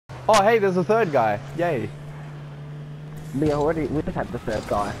Oh, hey, there's a third guy. Yay. We just had the third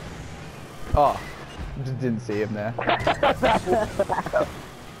guy. Oh, just didn't see him there.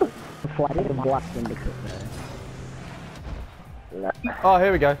 Flying the black syndicate there. Oh,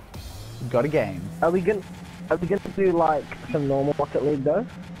 here we go. Got a game. Are we gonna do like some normal Rocket League though?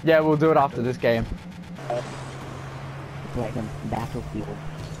 Yeah, we'll do it after this game. Like a battlefield.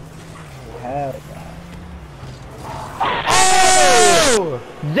 Hell yeah. Oh!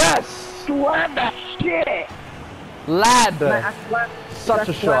 Yes! Slam that shit! Lad! Man, Such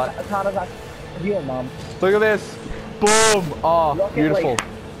a shot. As hard as I can, Mom. Look at this. Boom! Oh, Rocket beautiful.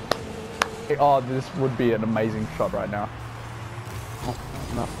 League. Oh, this would be an amazing shot right now.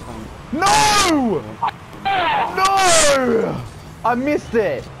 Not fun. No! No! I missed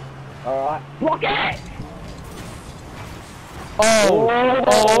it. Alright. Block it! Oh!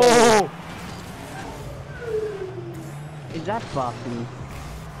 Oh! Is that Buffy?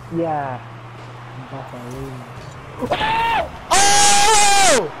 Yeah. Buffy.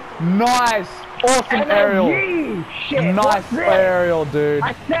 Oh! Nice! Awesome aerial. Shit, nice aerial, dude.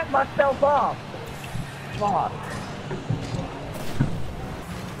 I set myself up. Fuck.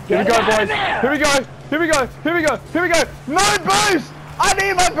 Here we go, boys. Here we go. Here we go. Here we go. Here we go. No boost! I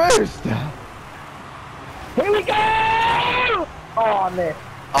need my boost! Here we go! Oh, I missed.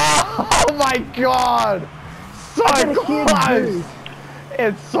 Oh my god! So close!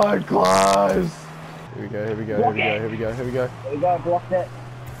 It's so close! Here we go, here we go, here we go, here we go, here we go. Here we go, blocked it.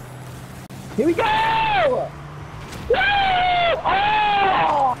 Here we go! Woo!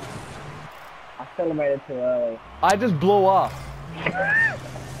 Oh! I celebrated too early. I just blew up.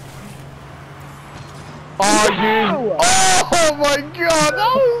 Oh, you! Oh my god,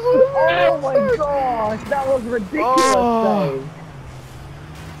 that was Oh my gosh, that was ridiculous, Dave.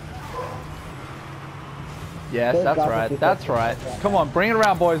 Yes, that's right, that's right. Come on, bring it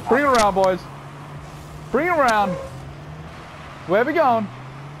around, boys. Bring it around, boys. Bring it around. Where are we going?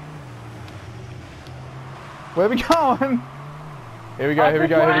 Where are we going? Here we go, here we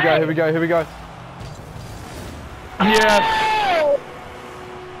go, here we go, here we go, here we go. Yes!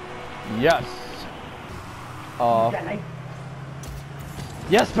 Yes! Oh.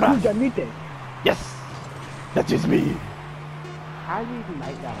 Yes, bruh! CooljaNitez. Yes! That is me! How do you even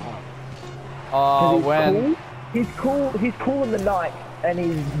make that up? When... He's cool in the night, and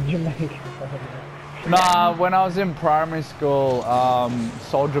he's Jamaican. Nah, when I was in primary school,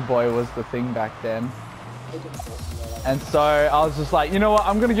 Soldier Boy was the thing back then. And so I was just like, you know what,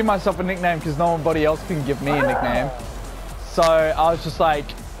 I'm gonna give myself a nickname because nobody else can give me a nickname. So I was just like,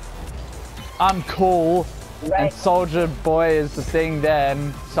 I'm cool, and Soldier Boy is the thing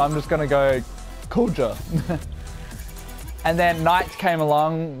then, so I'm just gonna go Coolja. And then Knights came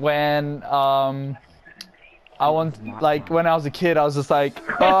along when when I was a kid, I was just like,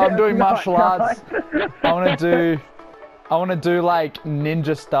 oh, I'm doing martial arts. I wanna do like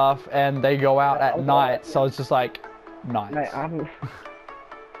ninja stuff, and they go out at night, so it's just like Knights. Mate,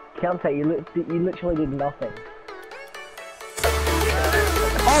 can't say you literally did nothing.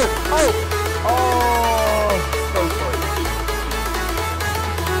 Oh! So sorry.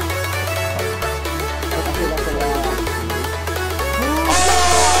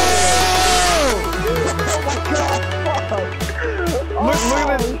 Look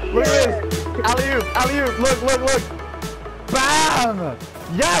at this! Look at this! Alley-oop! Alley-oop! Look! Bam!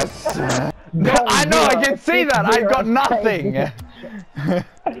 Yes! I know, I can see that! I've got nothing!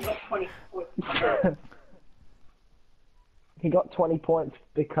 He got 20 points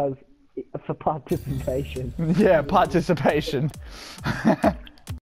because for participation. Yeah, participation.